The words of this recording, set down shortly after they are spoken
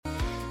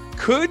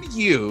Could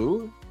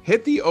you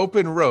hit the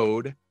open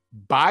road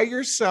by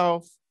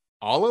yourself,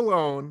 all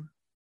alone,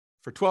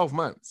 for 12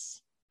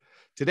 months?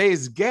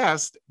 Today's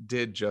guest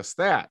did just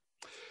that.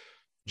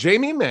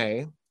 Jamie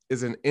May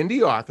is an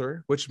indie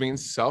author, which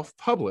means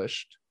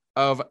self-published,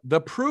 of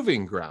The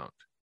Proving Ground,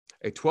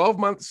 a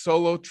 12-month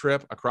solo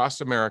trip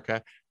across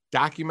America,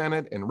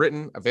 documented and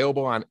written,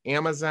 available on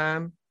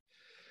Amazon.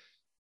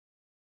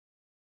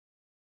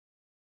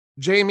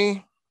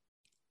 Jamie,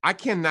 I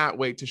cannot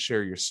wait to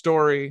share your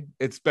story.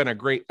 It's been a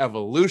great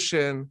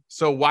evolution.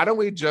 So why don't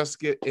we just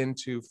get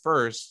into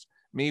first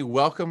me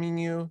welcoming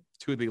you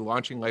to the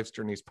Launching Life's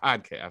Journeys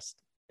podcast.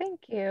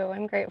 Thank you.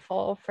 I'm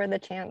grateful for the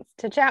chance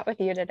to chat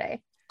with you today.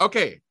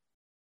 Okay.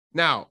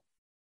 Now,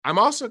 I'm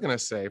also going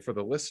to say for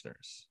the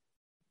listeners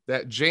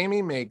that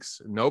Jamie makes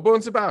no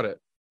bones about it.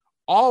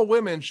 All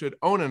women should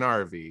own an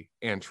RV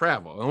and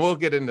travel. And we'll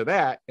get into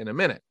that in a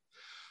minute.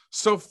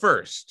 So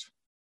first,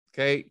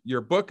 okay,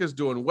 your book is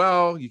doing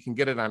well. You can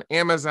get it on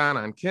Amazon,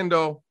 on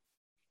Kindle.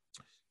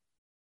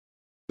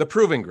 The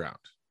Proving Ground.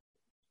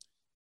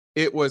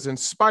 It was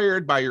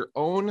inspired by your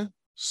own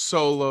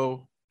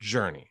solo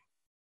journey.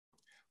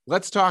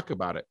 Let's talk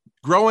about it.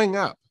 Growing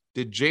up,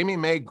 did Jamie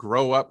May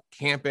grow up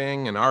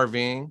camping and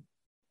RVing?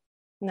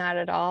 Not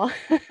at all.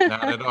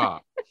 Not at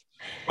all.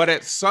 But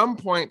at some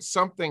point,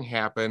 something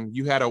happened.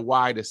 You had a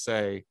why to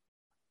say,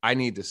 I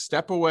need to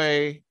step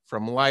away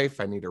from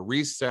life. I need a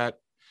reset.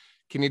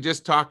 Can you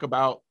just talk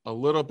about a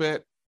little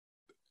bit,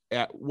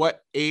 at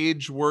what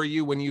age were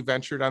you when you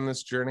ventured on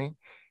this journey?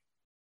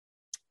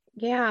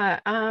 Yeah.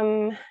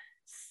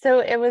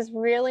 So it was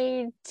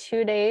really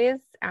 2 days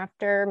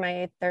after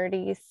my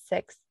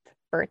 36th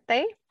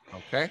birthday.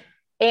 Okay.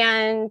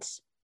 And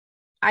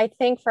I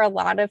think for a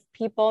lot of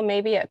people,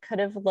 maybe it could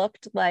have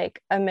looked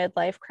like a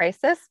midlife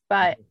crisis,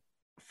 but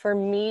for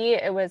me,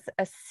 it was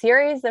a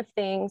series of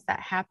things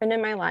that happened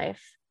in my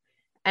life.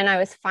 And I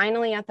was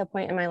finally at the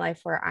point in my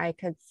life where I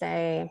could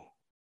say,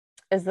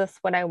 is this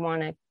what I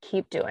want to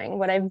keep doing?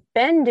 What I've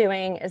been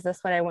doing, is this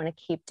what I want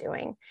to keep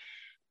doing?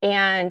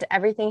 And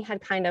everything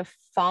had kind of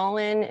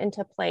fallen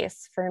into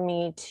place for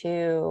me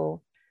to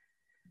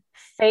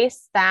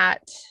face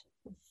that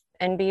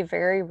and be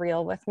very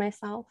real with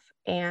myself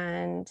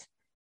and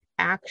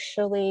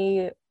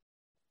actually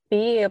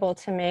be able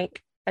to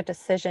make a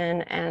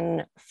decision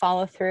and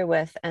follow through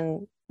with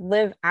and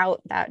live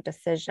out that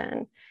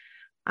decision,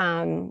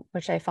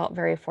 which I felt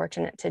very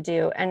fortunate to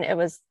do. And it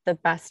was the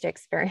best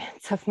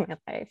experience of my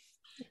life.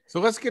 So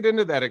let's get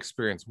into that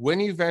experience. When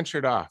you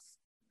ventured off,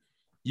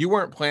 you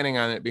weren't planning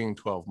on it being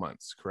 12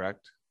 months,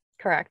 correct?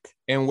 Correct.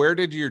 And where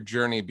did your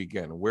journey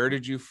begin? Where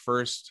did you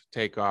first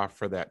take off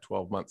for that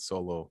 12-month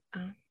solo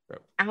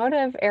trip? Out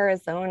of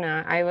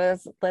Arizona. I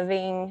was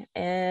living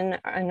in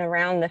and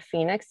around the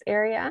Phoenix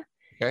area.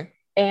 Okay.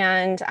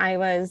 And I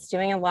was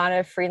doing a lot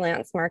of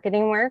freelance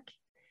marketing work.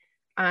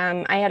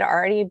 I had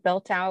already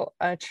built out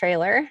a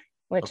trailer,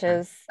 which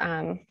is,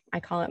 I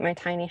call it my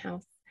tiny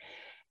house.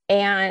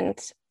 And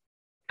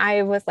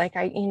I was like,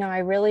 I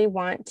really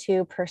want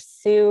to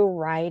pursue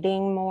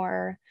writing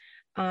more,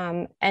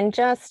 and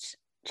just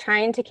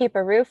trying to keep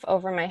a roof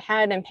over my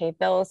head and pay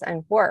bills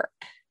and work.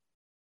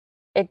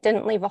 It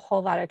didn't leave a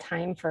whole lot of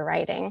time for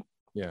writing.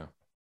 Yeah.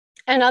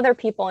 And other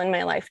people in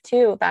my life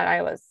too, that I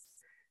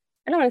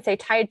don't want to say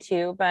tied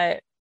to,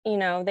 but,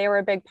 they were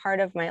a big part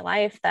of my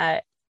life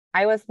that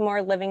I was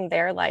more living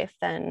their life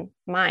than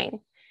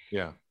mine.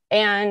 Yeah.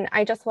 And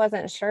I just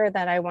wasn't sure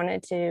that I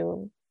wanted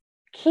to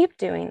keep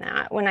doing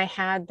that when I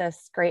had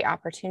this great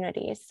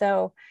opportunity.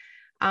 So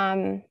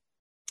I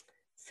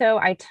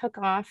took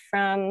off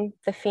from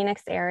the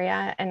Phoenix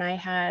area, and I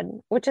had,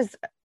 which is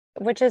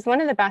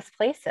one of the best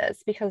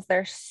places because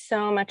there's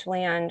so much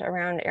land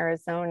around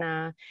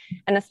Arizona,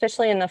 and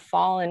especially in the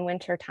fall and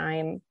winter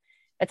time,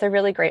 it's a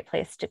really great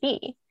place to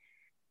be.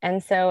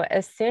 And so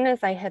as soon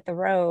as I hit the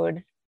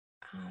road,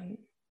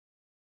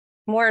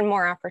 more and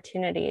more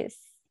opportunities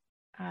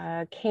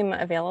came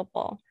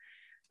available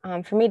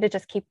for me to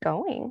just keep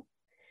going.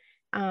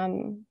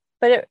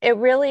 But it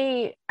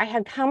really, I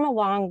had come a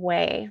long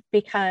way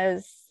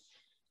because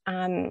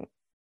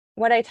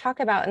what I talk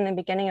about in the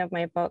beginning of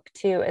my book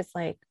too is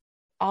like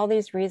all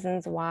these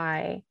reasons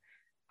why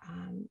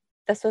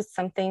this was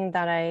something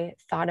that I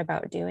thought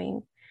about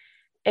doing.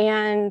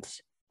 And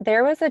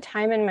there was a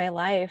time in my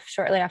life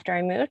shortly after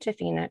I moved to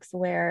Phoenix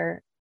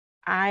where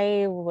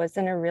I was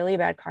in a really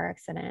bad car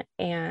accident.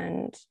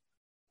 And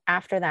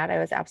after that, I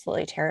was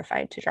absolutely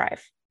terrified to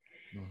drive.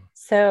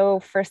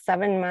 So for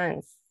 7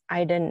 months,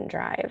 I didn't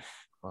drive.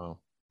 Wow.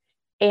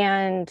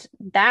 And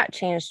that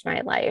changed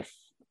my life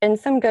in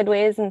some good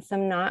ways and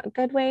some not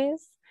good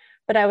ways.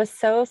 But I was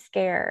so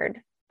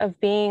scared of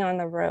being on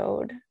the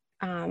road.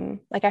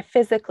 Like I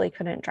physically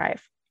couldn't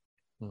drive.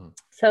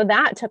 So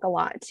that took a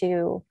lot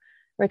to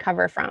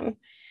recover from.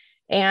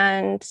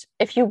 And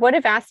if you would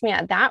have asked me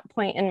at that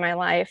point in my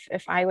life,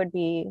 if I would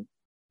be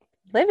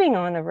living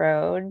on the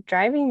road,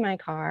 driving my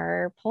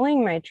car,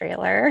 pulling my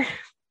trailer,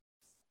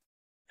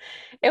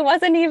 it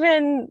wasn't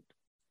even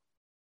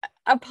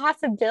a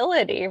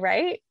possibility,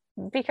 right?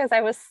 because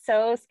I was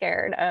so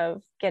scared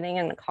of getting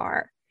in the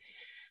car.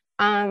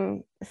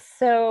 Um,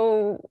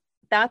 so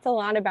that's a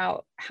lot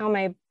about how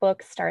my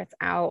book starts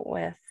out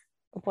with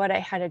what I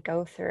had to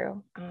go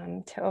through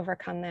to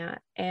overcome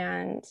that.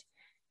 And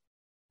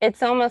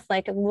it's almost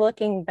like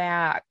looking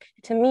back,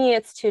 to me,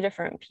 it's two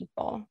different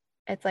people.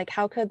 It's like,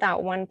 how could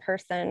that one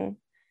person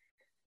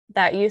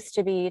that used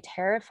to be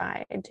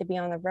terrified to be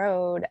on the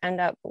road end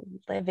up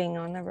living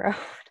on the road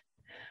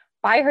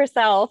by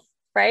herself,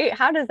 right?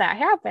 How does that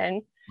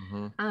happen?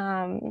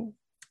 Mm-hmm.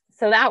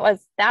 So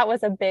that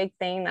was a big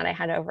thing that I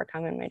had to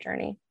overcome in my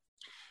journey.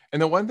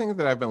 And the one thing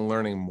that I've been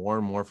learning more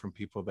and more from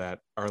people that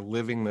are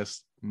living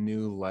this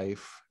new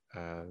life,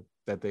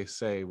 that they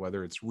say,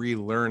 whether it's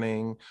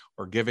relearning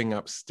or giving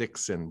up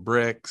sticks and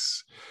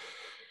bricks,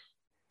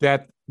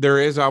 that there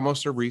is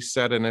almost a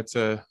reset, and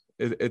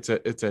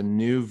it's a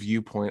new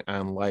viewpoint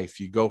on life.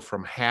 You go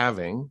from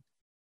having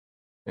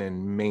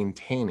and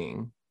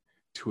maintaining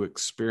to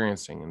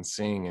experiencing and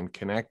seeing and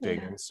connecting.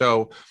 Yeah. And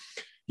so,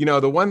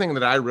 the one thing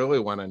that I really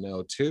want to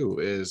know too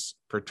is,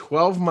 for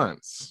 12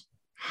 months,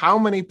 how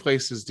many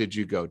places did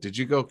you go? Did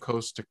you go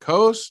coast to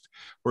coast?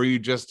 Were you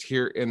just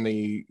here in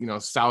the,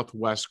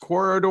 Southwest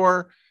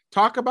corridor?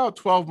 Talk about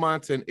 12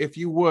 months. And if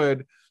you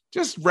would,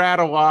 just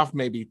rattle off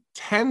maybe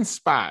 10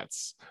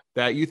 spots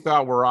that you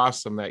thought were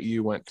awesome that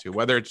you went to,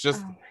 whether it's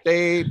just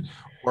state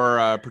or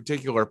a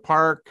particular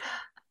park,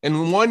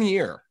 in 1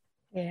 year.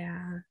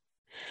 Yeah.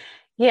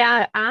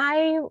 Yeah.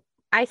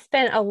 I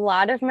spent a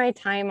lot of my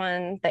time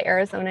on the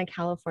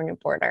Arizona-California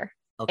border.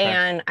 Okay.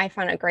 And I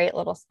found a great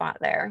little spot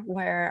there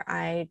where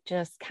I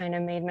just kind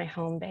of made my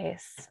home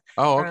base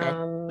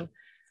from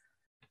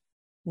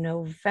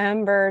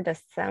November,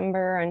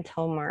 December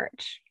until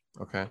March.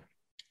 Okay.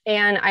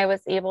 And I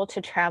was able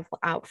to travel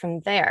out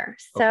from there.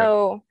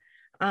 So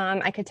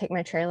I could take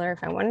my trailer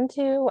if I wanted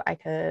to. I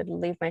could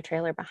leave my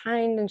trailer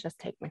behind and just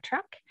take my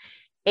truck.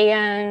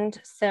 And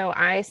so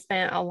I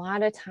spent a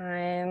lot of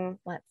time,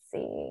 I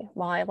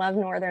love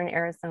Northern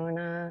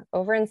Arizona,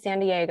 over in San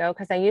Diego,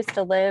 because I used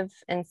to live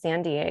in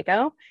San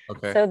Diego.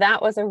 Okay. So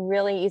that was a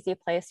really easy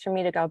place for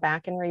me to go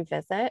back and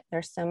revisit.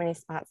 There's so many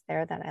spots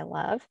there that I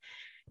love.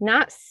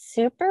 Not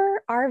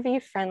super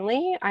RV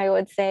friendly. I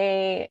would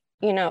say,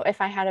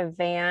 if I had a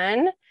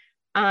van,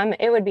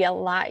 it would be a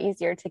lot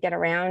easier to get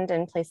around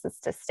and places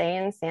to stay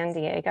in San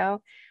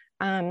Diego.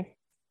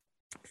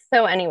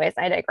 So anyways,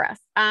 I digress.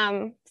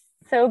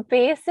 So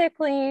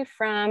basically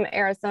from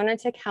Arizona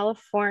to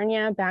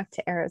California, back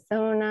to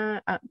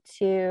Arizona, up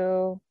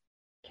to,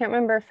 can't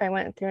remember if I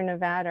went through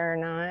Nevada or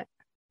not.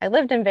 I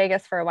lived in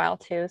Vegas for a while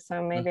too,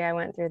 so maybe I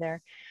went through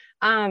there.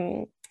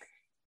 Then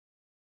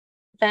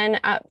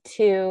up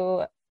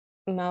to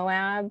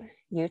Moab,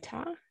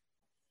 Utah,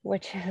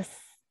 which is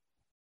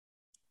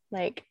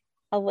like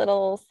a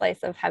little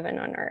slice of heaven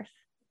on earth.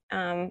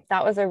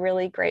 That was a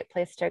really great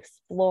place to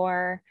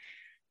explore.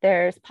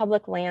 There's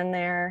public land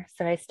there.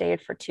 So I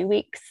stayed for 2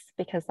 weeks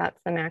because that's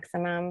the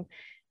maximum.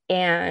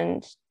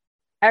 And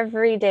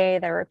every day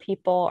there were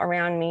people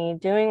around me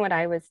doing what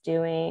I was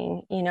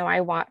doing.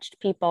 I watched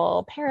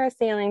people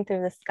parasailing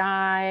through the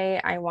sky.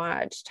 I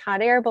watched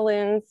hot air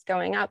balloons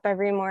going up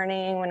every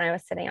morning when I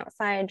was sitting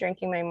outside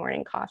drinking my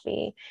morning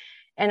coffee.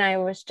 And I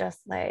was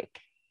just like,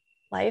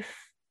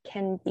 life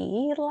can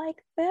be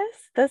like this.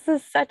 This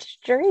is such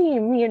a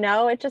dream,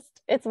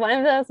 it's one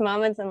of those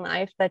moments in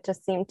life that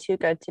just seemed too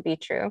good to be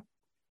true.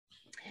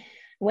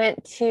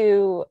 Went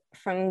to,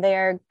 from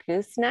there,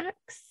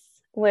 Goosenecks,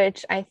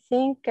 which I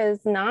think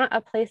is not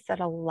a place that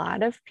a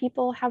lot of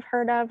people have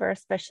heard of, or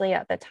especially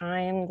at the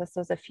time. This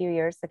was a few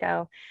years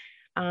ago.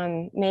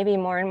 Maybe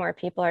more and more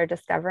people are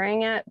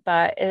discovering it,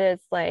 but it is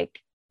like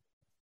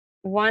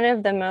one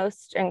of the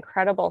most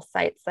incredible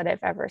sights that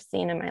I've ever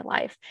seen in my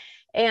life.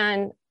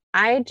 And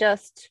I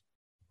just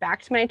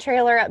backed my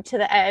trailer up to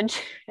the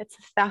edge. It's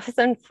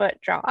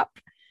 1,000-foot drop.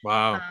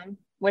 Wow.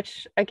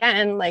 Which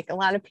again, like a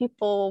lot of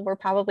people were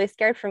probably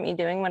scared for me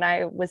doing what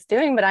I was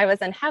doing, but I was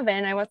in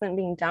heaven. I wasn't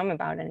being dumb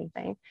about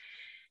anything.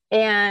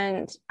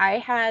 And I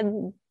had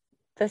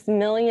this $1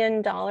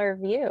 million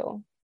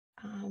view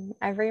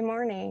every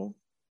morning,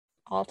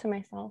 all to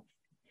myself.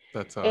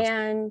 That's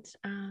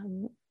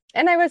awesome.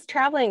 And I was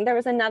traveling. There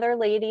was another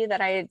lady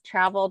that I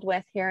traveled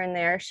with here and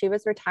there. She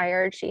was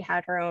retired. She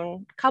had her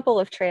own couple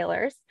of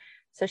trailers.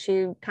 So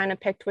she kind of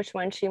picked which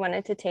one she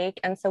wanted to take.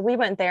 And so we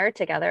went there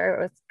together.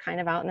 It was kind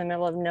of out in the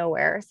middle of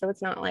nowhere. So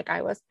it's not like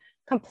I was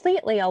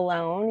completely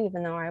alone,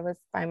 even though I was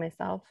by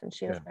myself and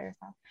she was by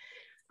herself.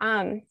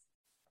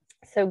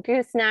 So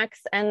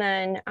Goosenecks. And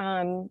then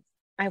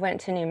I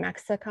went to New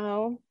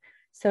Mexico.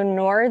 So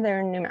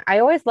northern New Mexico. I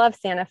always loved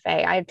Santa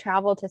Fe. I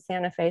traveled to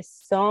Santa Fe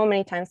so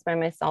many times by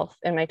myself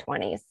in my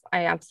 20s.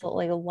 I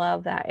absolutely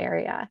love that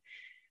area.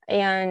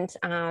 And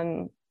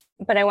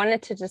but I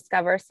wanted to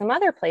discover some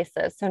other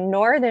places. So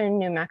northern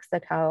New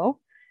Mexico,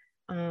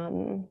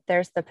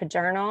 there's the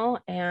Pedernal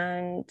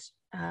and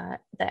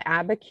the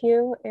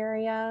Abiquiu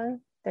area.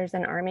 There's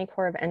an Army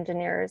Corps of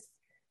Engineers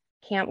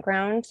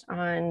campground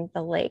on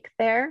the lake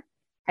there.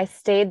 I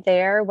stayed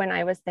there. When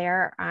I was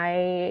there,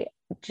 I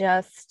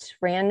just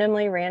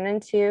randomly ran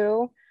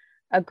into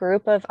a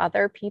group of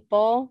other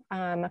people,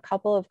 a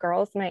couple of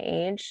girls my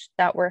age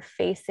that were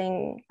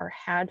facing or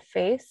had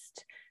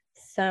faced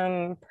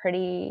some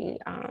pretty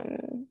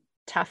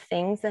tough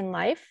things in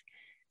life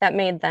that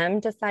made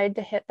them decide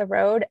to hit the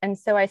road. And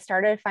so I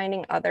started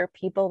finding other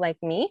people like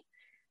me.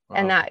 Wow.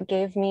 And that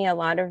gave me a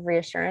lot of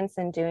reassurance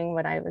in doing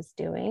what I was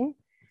doing,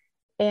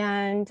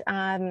 and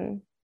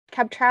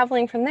kept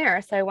traveling from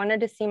there. So I wanted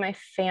to see my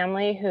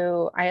family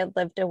who I had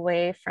lived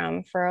away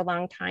from for a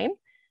long time.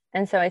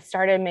 And so I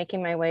started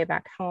making my way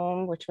back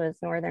home, which was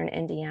northern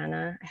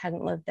Indiana. I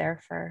hadn't lived there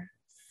for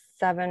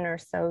 7 or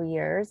so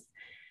years.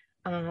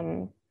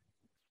 And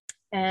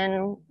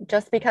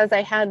just because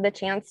I had the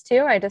chance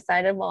to, I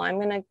decided, well, I'm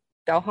going to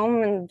go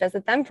home and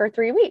visit them for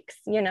 3 weeks,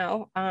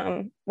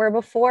 where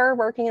before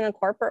working in the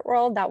corporate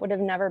world, that would have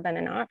never been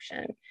an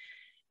option.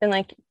 And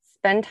like,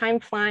 spend time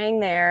flying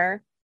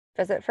there,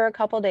 visit for a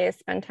couple of days,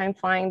 spend time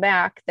flying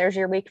back. There's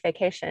your week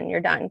vacation.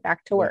 You're done,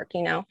 back to work,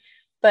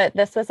 But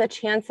this was a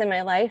chance in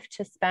my life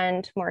to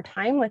spend more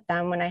time with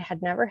them when I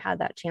had never had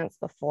that chance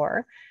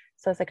before.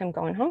 So I was like, I'm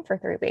going home for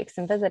 3 weeks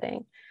and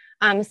visiting.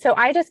 So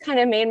I just kind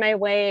of made my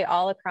way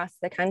all across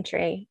the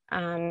country.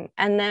 And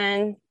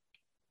then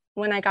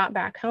when I got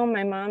back home,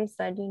 my mom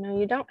said,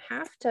 you don't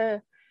have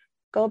to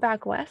go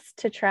back west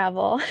to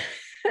travel.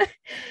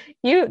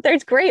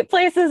 There's great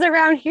places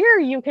around here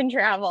you can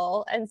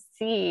travel and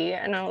see.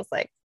 And I was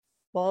like,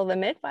 well, the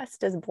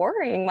Midwest is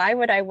boring. Why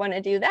would I want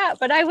to do that?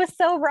 But I was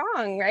so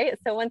wrong, right?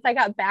 So once I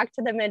got back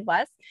to the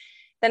Midwest,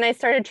 then I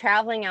started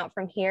traveling out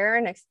from here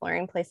and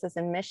exploring places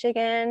in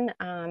Michigan.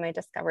 I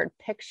discovered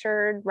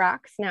Pictured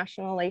Rocks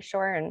National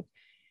Lakeshore in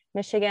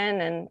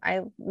Michigan, and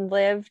I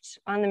lived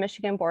on the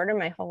Michigan border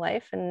my whole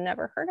life and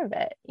never heard of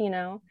it,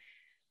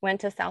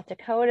 Went to South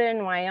Dakota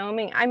and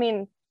Wyoming. I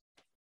mean,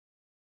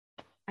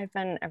 I've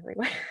been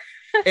everywhere.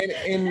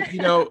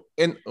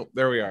 and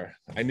there we are.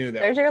 I knew that.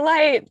 There's your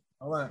light.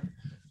 Hold on.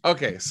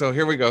 Okay, so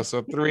here we go.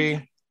 So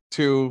 3,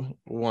 2,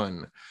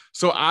 1.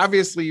 So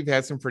obviously you've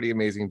had some pretty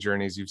amazing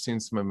journeys. You've seen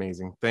some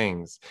amazing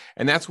things.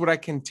 And that's what I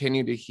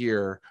continue to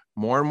hear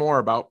more and more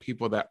about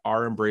people that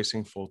are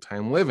embracing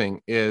full-time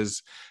living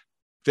is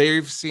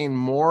they've seen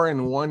more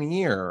in 1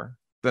 year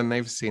than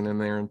they've seen in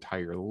their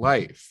entire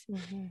life.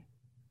 Mm-hmm.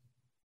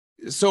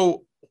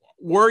 So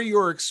were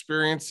your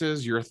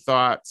experiences, your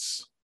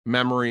thoughts,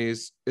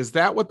 memories, is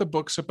that what the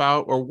book's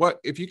about? Or what,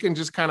 if you can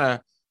just kind of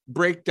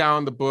break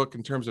down the book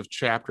in terms of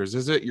chapters,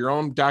 is it your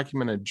own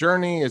documented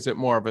journey? Is it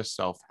more of a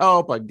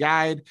self-help, a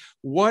guide?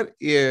 What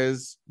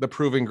is The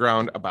Proving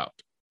Ground about?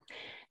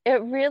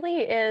 It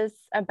really is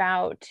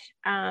about,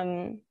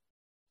 I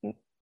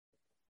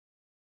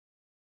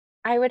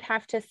would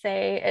have to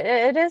say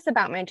it is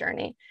about my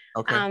journey.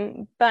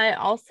 Okay. But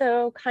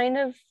also kind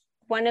of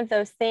one of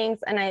those things,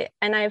 and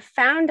I've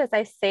found as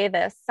I say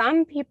this,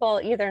 some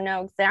people either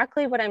know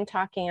exactly what I'm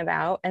talking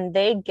about and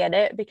they get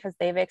it because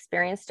they've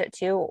experienced it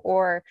too,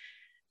 or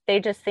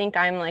they just think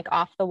I'm like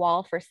off the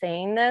wall for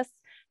saying this.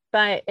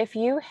 But if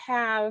you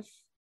have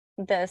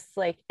this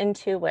like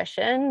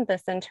intuition,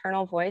 this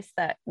internal voice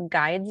that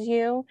guides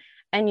you,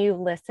 and you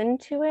listen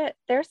to it,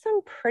 there's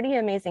some pretty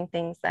amazing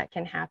things that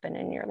can happen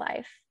in your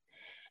life.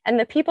 And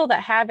the people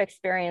that have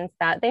experienced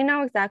that, they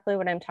know exactly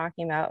what I'm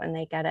talking about and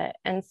they get it.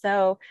 And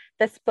so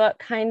this book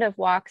kind of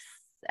walks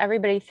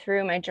everybody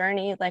through my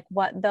journey, like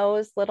what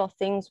those little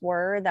things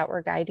were that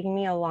were guiding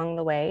me along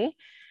the way.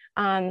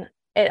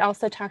 It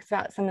also talks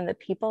about some of the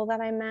people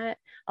that I met.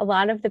 A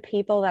lot of the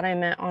people that I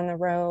met on the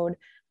road,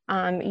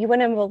 you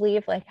wouldn't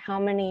believe like how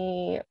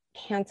many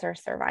cancer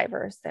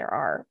survivors there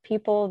are,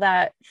 people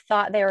that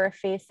thought they were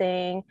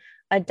facing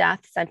a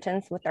death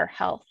sentence with their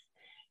health.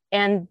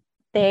 And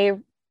they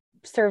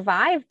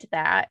survived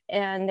that,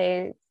 and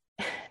they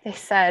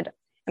said,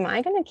 am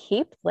I going to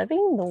keep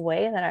living the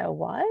way that I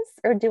was,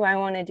 or do I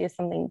want to do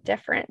something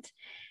different?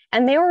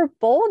 And they were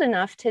bold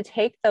enough to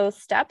take those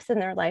steps in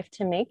their life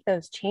to make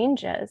those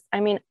changes.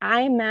 I mean,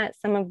 I met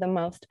some of the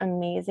most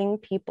amazing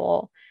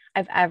people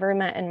I've ever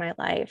met in my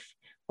life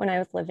when I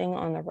was living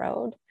on the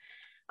road.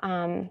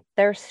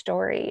 Their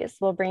stories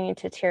will bring you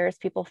to tears,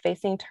 people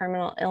facing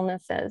terminal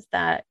illnesses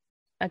that,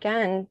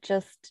 again,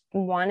 just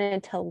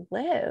wanted to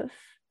live.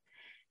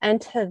 And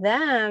to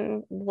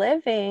them,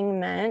 living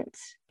meant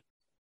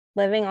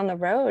living on the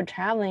road,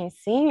 traveling,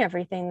 seeing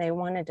everything they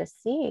wanted to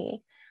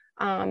see.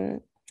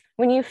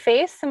 When you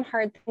face some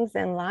hard things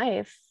in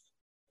life,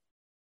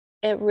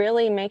 it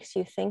really makes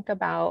you think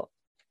about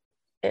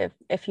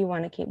if you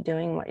want to keep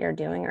doing what you're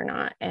doing or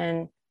not.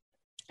 And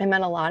I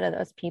met a lot of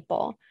those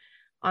people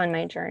on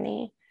my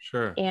journey.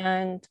 Sure.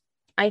 And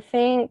I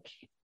think,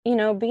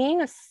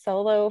 being a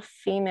solo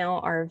female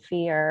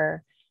RVer,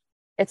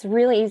 it's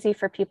really easy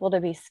for people to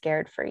be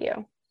scared for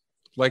you.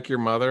 Like your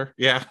mother?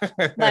 Yeah.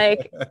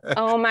 Like,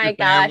 oh my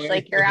gosh,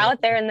 like you're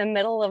out there in the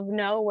middle of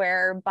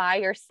nowhere by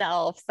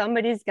yourself.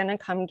 Somebody's going to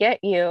come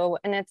get you.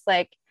 And it's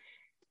like,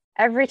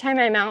 every time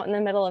I'm out in the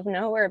middle of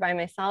nowhere by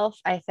myself,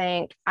 I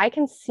think I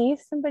can see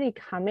somebody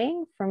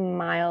coming from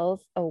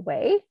miles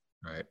away.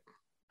 Right.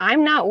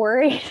 I'm not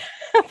worried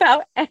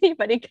about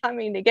anybody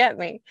coming to get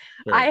me.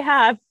 Sure. I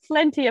have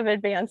plenty of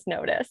advance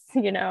notice,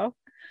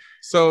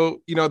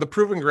 So, The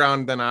Proving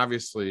Ground then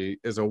obviously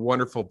is a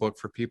wonderful book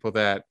for people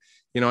that,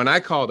 and I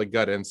call it a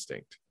gut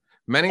instinct.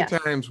 Many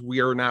times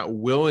we are not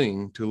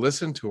willing to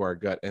listen to our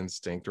gut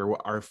instinct or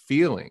our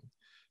feeling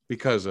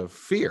because of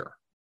fear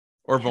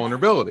or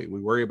vulnerability. We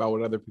worry about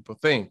what other people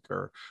think,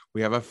 or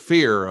we have a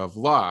fear of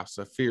loss,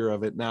 a fear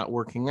of it not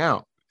working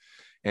out.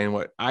 And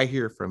what I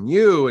hear from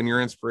you and your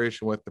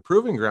inspiration with The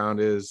Proving Ground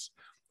is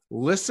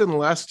listen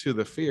less to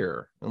the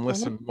fear and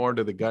listen more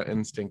to the gut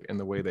instinct and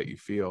the way that you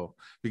feel,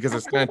 because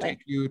it's going to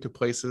take you to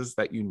places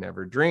that you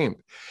never dreamed.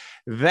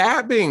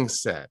 That being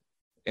said,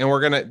 and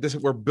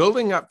we're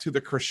building up to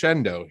the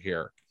crescendo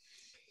here.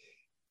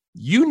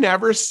 You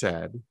never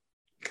said,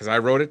 because I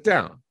wrote it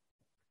down,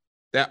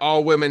 that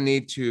all women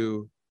need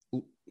to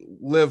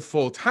live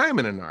full time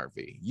in an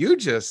RV. You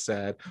just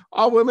said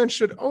all women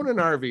should own an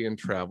RV and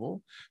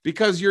travel,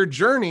 because your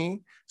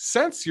journey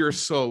since you're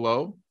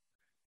solo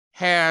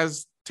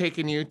has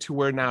taken you to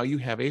where now you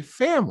have a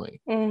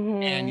family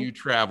and you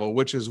travel,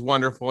 which is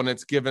wonderful. And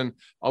it's given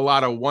a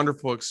lot of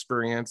wonderful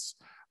experience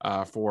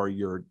for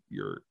your,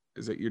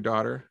 is it your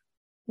daughter?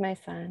 My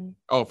son.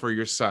 Oh, for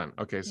your son.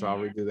 Okay. So I'll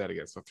redo that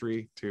again. So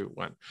 3, 2,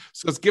 1.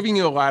 So it's giving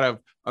you a lot of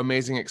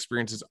amazing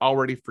experiences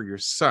already for your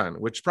son,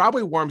 which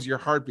probably warms your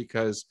heart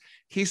because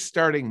he's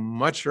starting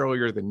much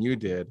earlier than you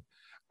did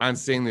on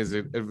seeing these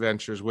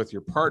adventures with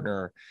your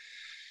partner.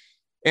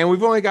 And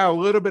we've only got a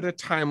little bit of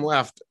time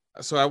left.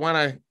 So I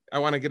want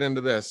to get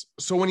into this.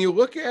 So when you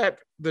look at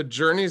the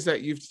journeys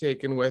that you've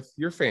taken with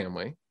your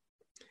family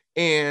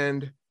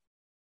and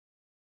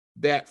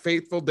that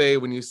fateful day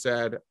when you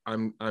said,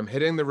 I'm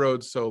hitting the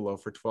road solo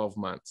for 12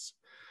 months,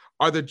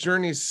 are the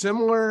journeys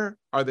similar?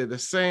 Are they the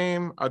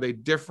same? Are they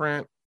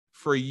different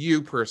for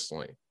you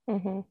personally?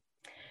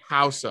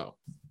 How so?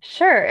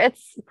 Sure.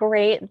 It's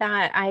great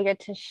that I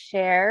get to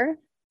share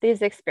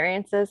these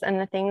experiences and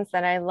the things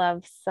that I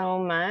love so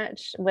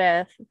much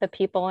with the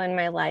people in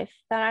my life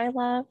that I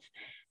love.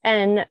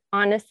 And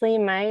honestly,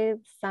 my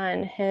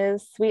son,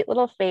 his sweet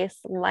little face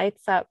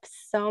lights up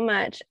so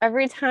much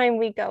every time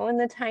we go in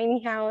the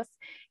tiny house.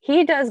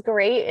 He does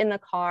great in the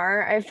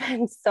car. I've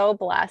been so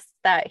blessed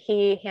that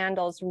he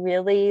handles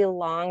really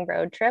long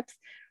road trips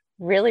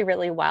really,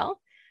 really well.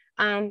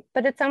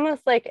 But it's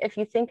almost like if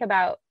you think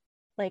about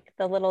like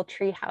the little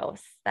tree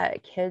house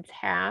that kids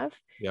have,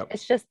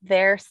 it's just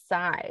their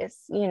size.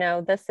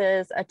 This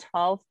is a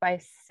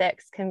 12x6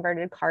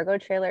 converted cargo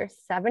trailer,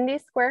 70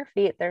 square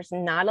feet. There's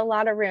not a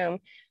lot of room,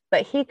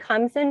 but he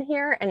comes in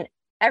here and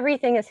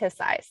everything is his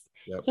size.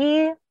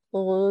 He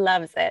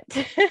loves it.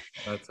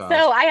 That's awesome.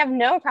 So I have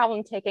no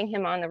problem taking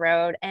him on the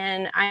road,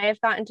 and I've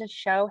gotten to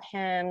show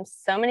him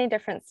so many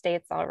different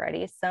states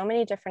already, so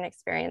many different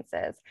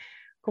experiences.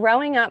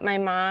 Growing up, my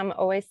mom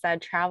always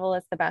said travel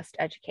is the best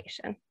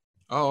education.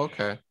 Oh,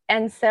 okay.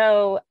 And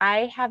so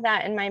I have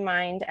that in my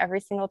mind every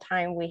single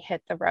time we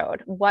hit the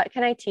road. What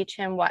can I teach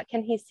him? What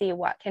can he see?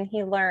 What can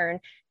he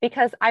learn?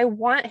 Because I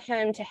want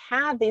him to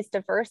have these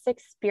diverse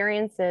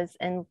experiences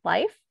in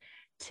life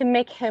to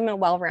make him a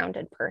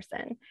well-rounded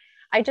person.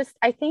 I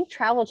think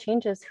travel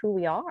changes who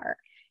we are.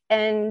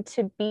 And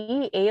to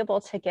be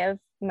able to give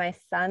my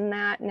son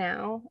that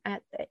now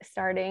at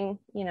starting,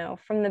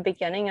 from the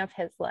beginning of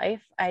his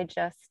life,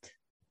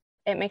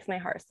 it makes my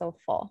heart so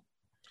full.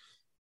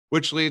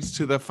 Which leads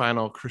to the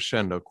final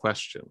crescendo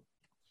question.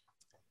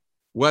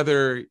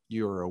 Whether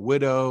you're a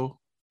widow,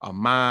 a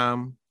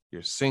mom,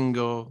 you're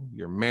single,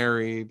 you're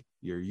married,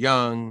 you're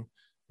young,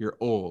 you're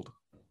old,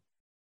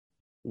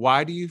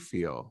 why do you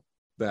feel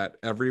that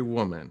every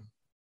woman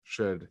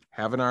should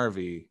have an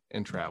RV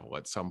and travel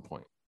at some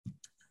point?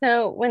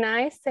 So when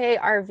I say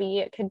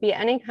RV, it could be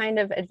any kind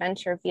of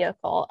adventure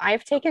vehicle.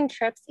 I've taken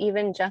trips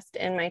even just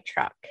in my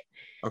truck.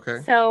 Okay.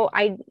 So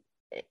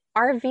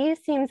RV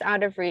seems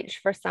out of reach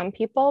for some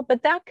people,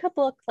 but that could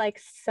look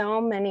like so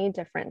many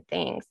different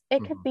things.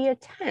 It could be a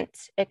tent.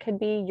 It could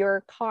be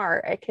your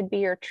car. It could be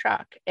your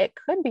truck. It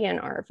could be an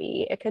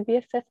RV. It could be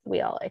a fifth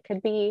wheel. It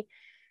could be,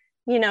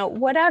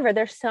 whatever.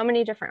 There's so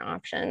many different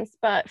options.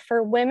 But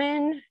for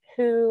women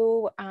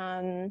who,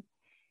 in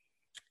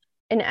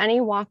any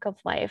walk of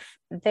life,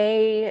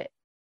 there's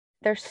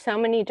so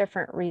many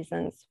different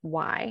reasons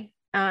why.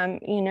 I'm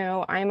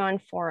on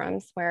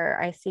forums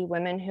where I see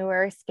women who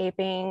are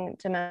escaping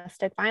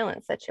domestic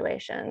violence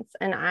situations.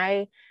 And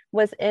I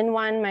was in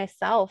one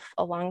myself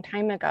a long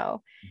time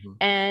ago.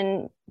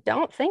 And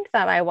don't think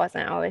that I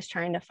wasn't always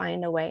trying to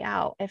find a way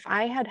out. If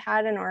I had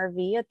had an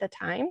RV at the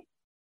time,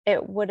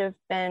 it would have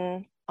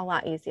been a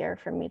lot easier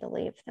for me to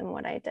leave than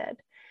what I did.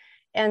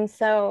 And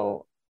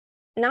so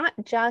not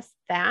just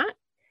that,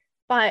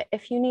 but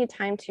if you need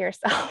time to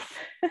yourself,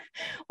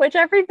 which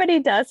everybody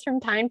does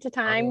from time to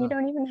time, you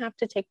don't even have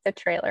to take the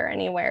trailer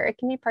anywhere. It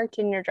can be parked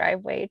in your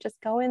driveway.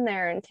 Just go in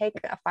there and take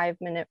a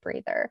 5-minute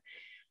breather.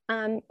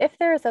 If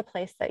there's a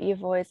place that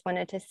you've always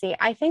wanted to see,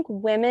 I think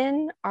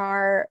women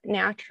are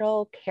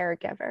natural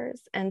caregivers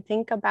and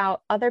think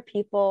about other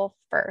people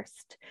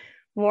first,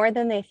 more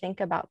than they think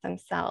about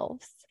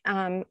themselves.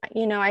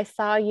 I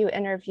saw you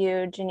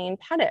interview Janine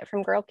Pettit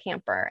from Girl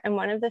Camper. And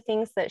one of the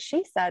things that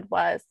she said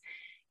was,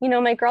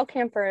 my girl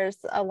campers,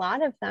 a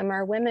lot of them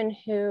are women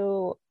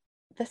who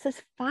this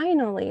is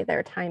finally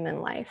their time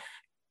in life.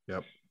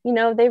 Yep.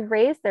 They've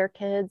raised their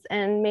kids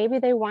and maybe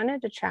they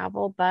wanted to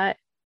travel, but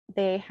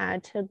they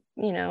had to,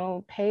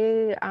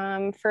 pay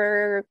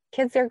for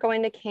kids that are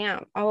going to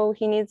camp. Oh,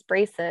 he needs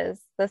braces.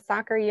 The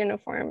soccer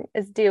uniform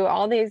is due.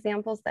 All the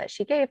examples that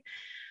she gave.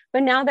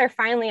 But now they're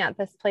finally at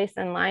this place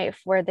in life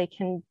where they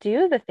can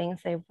do the things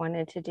they've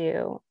wanted to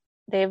do.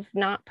 They've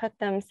not put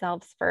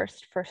themselves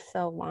first for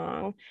so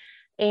long.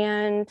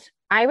 And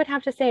I would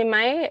have to say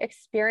my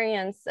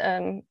experience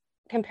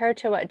compared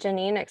to what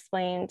Janine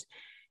explained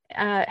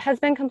has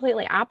been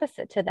completely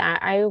opposite to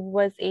that. I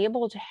was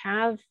able to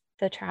have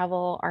the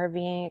travel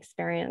RVing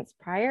experience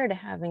prior to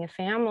having a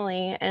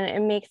family, and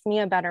it makes me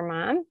a better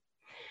mom.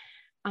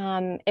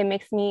 It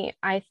makes me,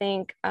 I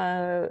think,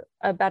 a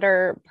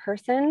better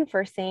person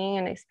for seeing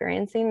and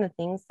experiencing the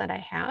things that I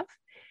have.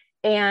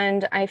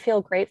 And I feel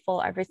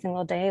grateful every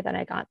single day that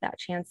I got that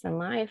chance in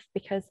life,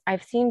 because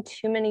I've seen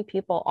too many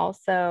people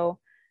also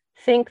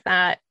think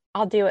that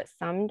I'll do it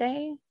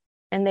someday,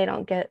 and they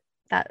don't get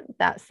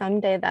that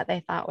someday that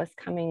they thought was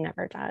coming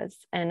never does.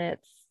 And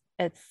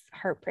it's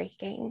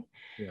heartbreaking.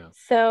 Yeah.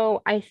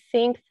 So I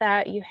think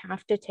that you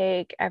have to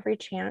take every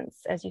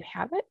chance as you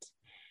have it,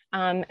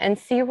 and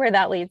see where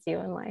that leads you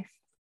in life.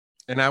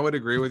 And I would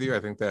agree with you. I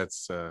think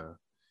that's a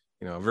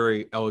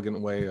very elegant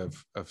way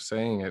of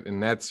saying it.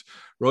 And that's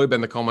really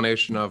been the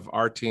culmination of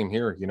our team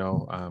here,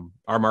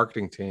 our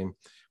marketing team.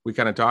 We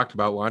kind of talked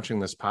about launching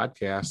this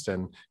podcast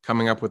and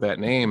coming up with that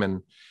name.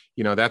 And,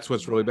 that's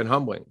what's really been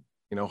humbling.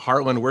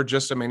 Heartland, we're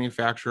just a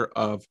manufacturer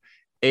of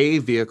a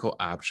vehicle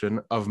option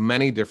of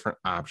many different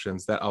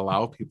options that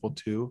allow people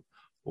to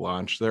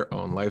launch their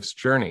own life's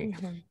journey.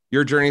 Mm-hmm.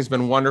 Your journey has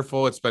been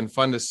wonderful. It's been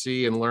fun to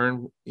see and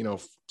learn,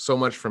 so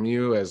much from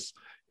you, as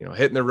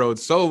hitting the road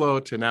solo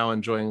to now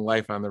enjoying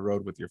life on the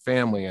road with your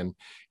family, and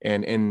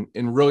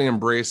really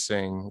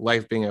embracing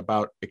life being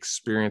about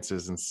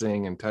experiences and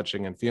seeing and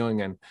touching and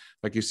feeling, and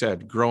like you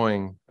said,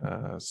 growing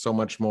so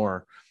much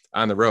more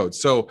on the road.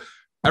 So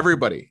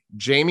everybody,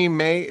 Jamie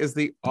May is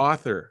the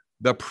author,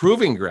 The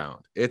Proving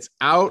Ground. It's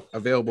out,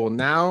 available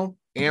now,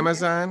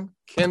 Amazon,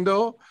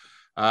 Kindle.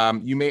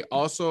 You may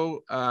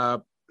also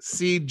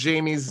see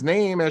Jamie's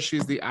name, as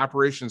she's the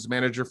operations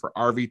manager for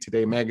RV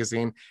Today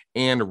magazine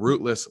and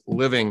Rootless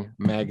Living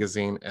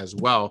magazine as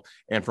well.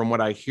 And from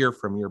what I hear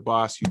from your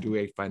boss, you do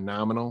a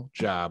phenomenal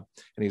job,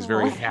 and he's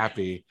very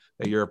happy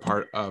that you're a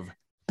part of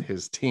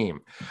his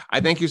team. I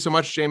thank you so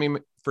much, Jamie,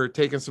 for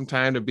taking some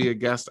time to be a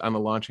guest on the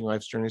Launching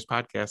Life's Journeys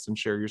podcast and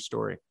share your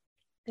story.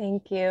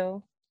 Thank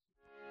you.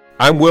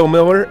 I'm Will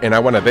Miller, and I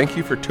want to thank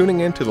you for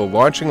tuning in to the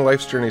Launching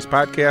Life's Journeys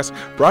podcast,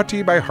 brought to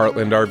you by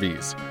Heartland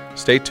RVs.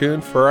 Stay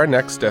tuned for our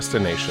next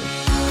destination.